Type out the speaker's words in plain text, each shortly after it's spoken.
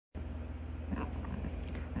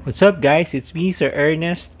What's up guys, it's me Sir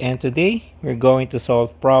Ernest, and today we're going to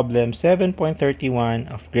solve problem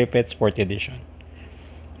 7.31 of Griffiths 4th edition.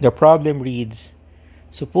 The problem reads,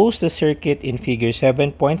 suppose the circuit in figure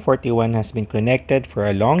 7.41 has been connected for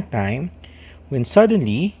a long time, when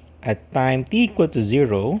suddenly, at time t equal to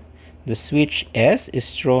 0, the switch S is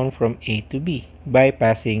thrown from A to B,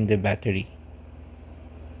 bypassing the battery.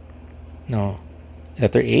 Now,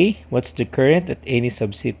 letter A, what's the current at any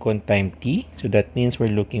subsequent time t? So that means we're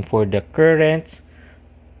looking for the current,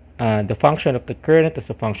 the function of the current as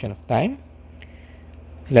a function of time.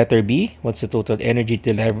 Letter B, what's the total energy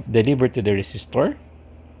delivered to the resistor?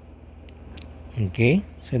 Okay,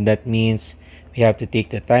 so that means we have to take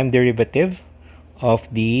the time derivative of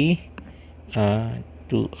the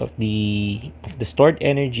stored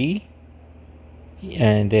energy,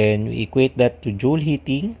 and then we equate that to joule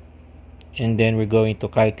heating. And then we're going to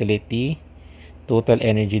calculate the total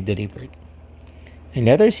energy delivered. And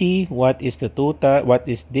letter C, what is the total, what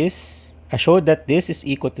is this? I showed that this is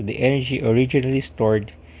equal to the energy originally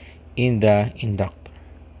stored in the inductor.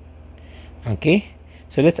 Okay,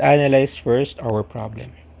 so let's analyze first our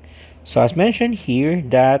problem. So as mentioned here,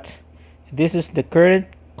 that this is the current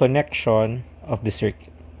connection of the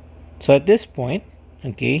circuit. So at this point,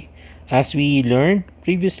 okay, as we learned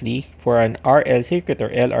previously for an RL circuit or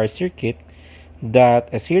LR circuit, that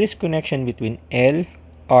a series connection between L,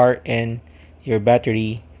 R, and your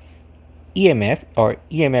battery EMF, or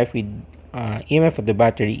EMF with EMF of the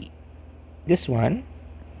battery, this one,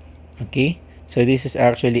 okay, so this is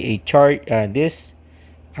actually a charge, this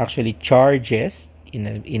actually charges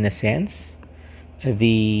in a sense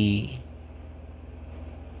the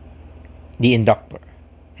inductor.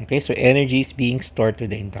 Okay, so energy is being stored to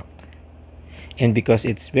the inductor. And because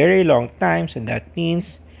it's very long time, so that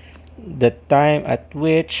means the time at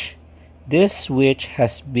which this switch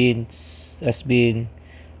has been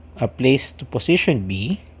placed to position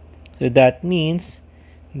B, so that means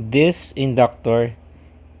this inductor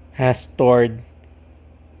has stored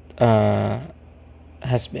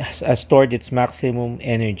stored its maximum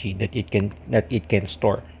energy that it can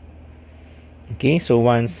store. Okay, so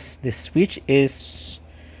once the switch is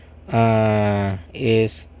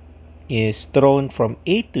thrown from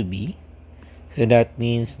A to B, so that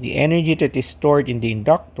means the energy that is stored in the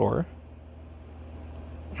inductor,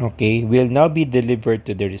 okay, will now be delivered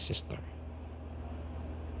to the resistor.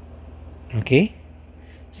 Okay,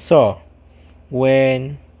 so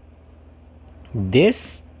when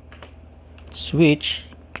this switch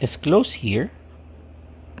is closed here,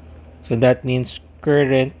 so that means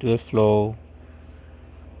current will flow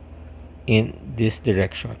in this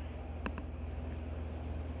direction.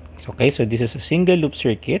 Okay, so this is a single loop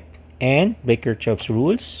circuit, and by Kirchhoff's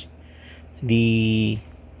rules, the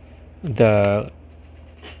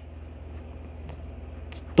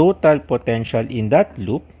total potential in that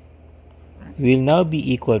loop will now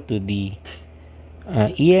be equal to the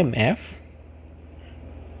EMF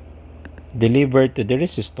delivered to the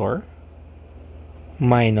resistor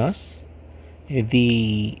minus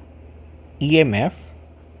the EMF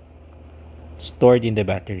stored in the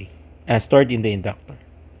battery, stored in the inductor.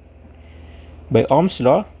 By Ohm's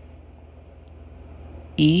law,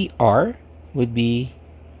 ER would be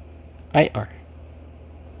IR,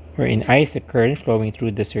 wherein I is the current flowing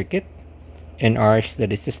through the circuit and R is the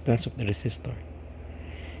resistance of the resistor.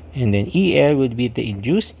 And then EL would be the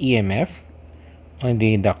induced EMF on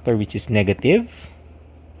the inductor, which is negative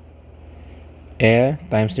L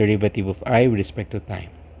times the derivative of I with respect to time.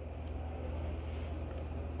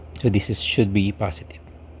 So this should be positive.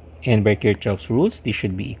 And by Kirchhoff's rules, this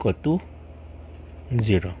should be equal to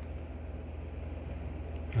 0.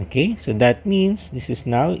 Okay, so that means this is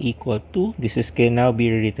now equal to, can now be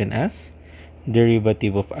rewritten as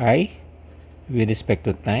derivative of I with respect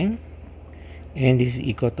to time, and this is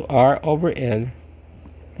equal to R over L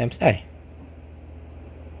times I.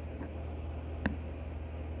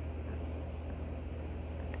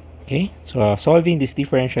 Okay, so solving this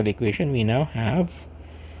differential equation, we now have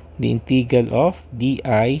the integral of di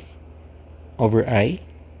over I,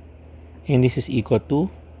 and this is equal to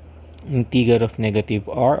integral of negative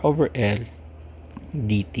R over L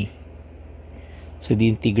dt. So the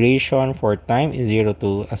integration for time is 0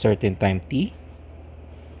 to a certain time t,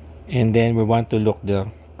 and then we want to look the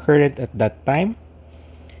current at that time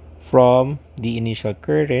from the initial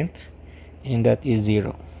current, and that is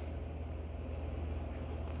 0.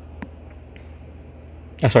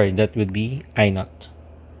 Sorry, that would be I naught.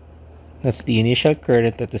 That's the initial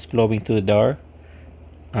current that is flowing through the door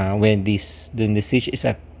when the switch is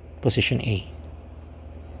at position A.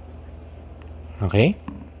 Okay,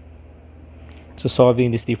 So solving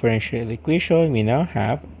this differential equation, we now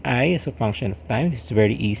have I as a function of time. This is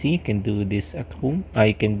very easy. You can do this at home.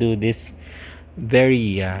 I can do this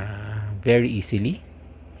very easily.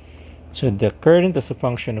 So the current as a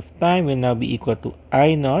function of time will now be equal to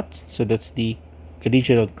I naught, so that's the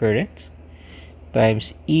original current,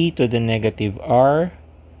 times e to the negative r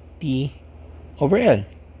t over L.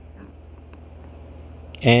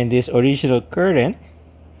 And this original current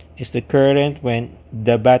is the current when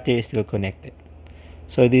the battery is still connected.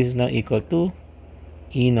 So this is now equal to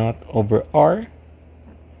E naught over R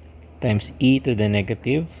times e to the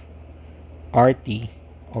negative RT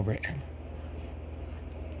over L.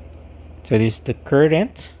 So this is the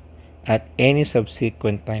current at any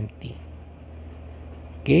subsequent time t.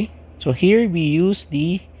 Okay, so here we use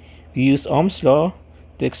Ohm's law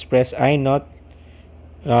to express I naught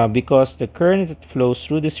because the current that flows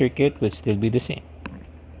through the circuit will still be the same.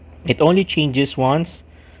 It only changes once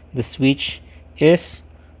the switch is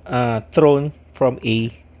thrown from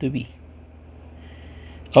A to B.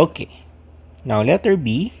 Okay, now letter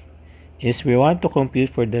B is we want to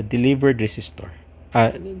compute for the delivered resistor,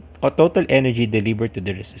 total energy delivered to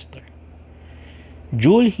the resistor.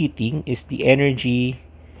 Joule heating is the energy,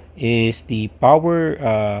 is the power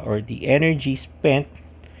or the energy spent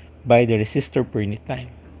by the resistor per unit time.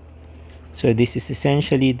 So this is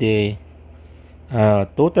essentially the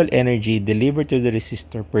total energy delivered to the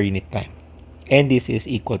resistor per unit time, and this is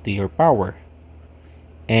equal to your power.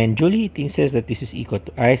 And Joule heating says that this is equal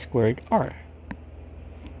to I squared R.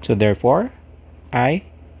 So therefore, I,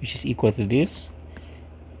 which is equal to this,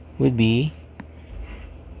 would be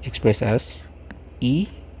expressed as E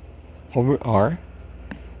over R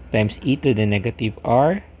times e to the negative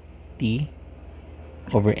R t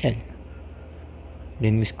over L.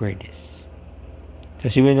 Then we square this. So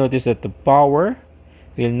you will notice that the power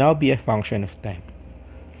will now be a function of time.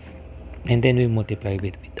 And then we multiply it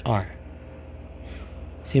with R.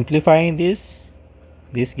 Simplifying this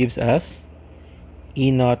gives us E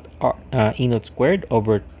naught squared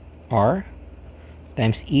over R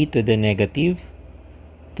times e to the negative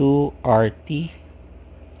 2RT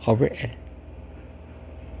over L.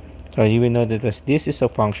 So you will notice that this is a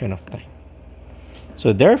function of time.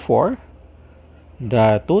 So therefore,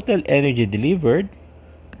 the total energy delivered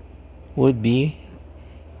would be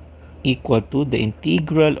equal to the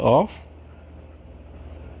integral of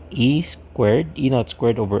E naught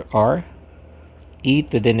squared over R e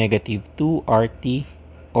to the negative 2RT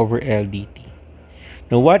over L dt.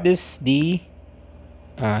 Now what is the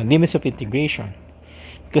limits of integration?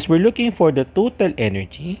 Because we're looking for the total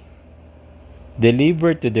energy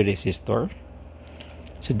delivered to the resistor.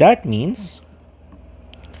 So that means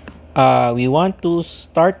we want to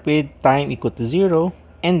start with time equal to 0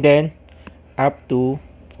 and then up to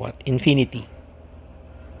what? Infinity.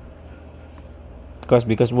 Because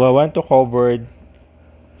we want to cover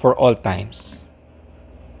for all times.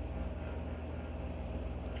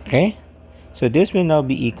 Okay? So this will now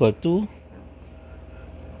be equal to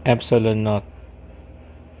epsilon naught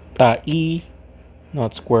E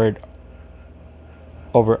naught squared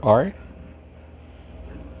over R.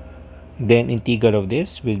 Then integral of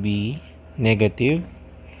this will be negative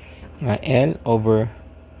L over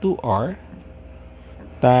 2R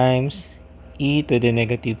times e to the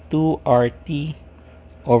negative 2RT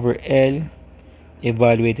over L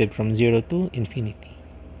evaluated from 0 to infinity.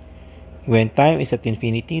 When time is at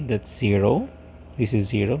infinity, that's 0. This is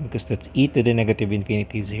 0 because that's e to the negative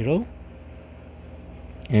infinity 0.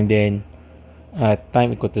 And then at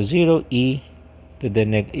time equal to 0, e to the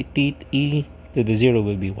e to the 0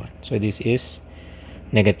 will be 1. So this is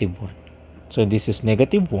negative 1. So this is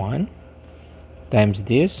negative 1 times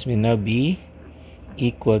this will now be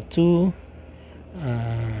equal to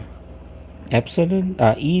epsilon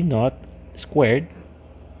E naught squared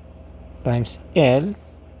times L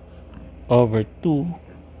over 2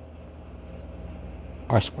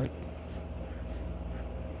 R squared.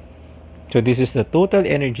 So this is the total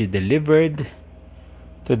energy delivered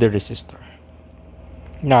to the resistor.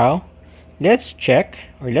 Now let's check,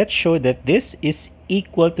 or let's show that this is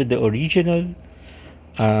equal to the originally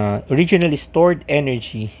stored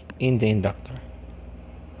energy in the inductor.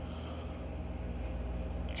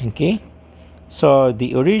 Okay, so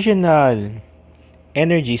the original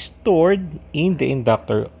energy stored in the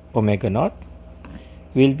inductor omega naught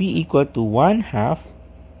will be equal to 1/2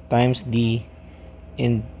 times the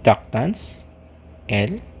inductance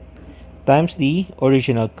L times the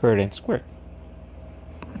original current squared.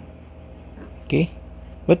 Okay,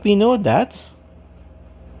 but we know that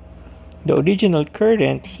the original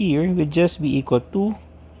current here will just be equal to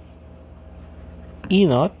E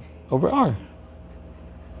naught over R.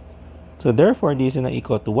 So therefore, this is now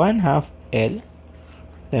equal to 1/2 L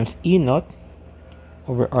times E naught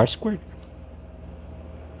over R squared.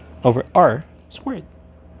 Over R squared.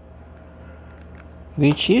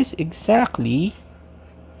 Which is exactly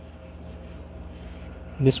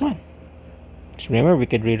this one. So remember, we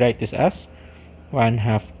could rewrite this as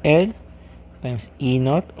 1/2 L times E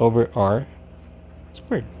naught over R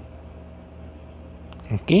squared.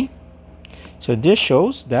 Okay? So this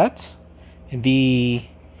shows that the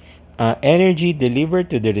energy delivered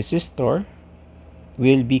to the resistor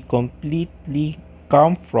will be completely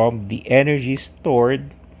come from the energy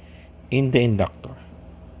stored in the inductor.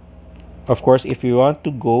 Of course, if we want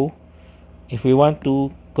to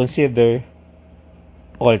consider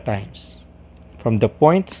all times from the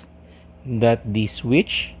point that the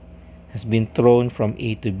switch has been thrown from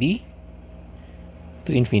A to B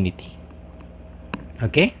to infinity.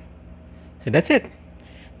 Okay, so that's it.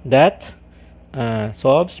 That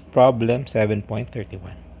solves problem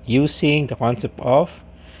 7.31 using the concept of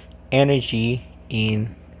energy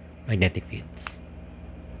in magnetic fields.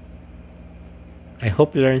 I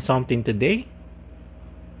hope you learned something today,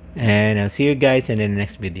 and I'll see you guys in the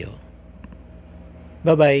next video.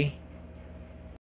 Bye bye.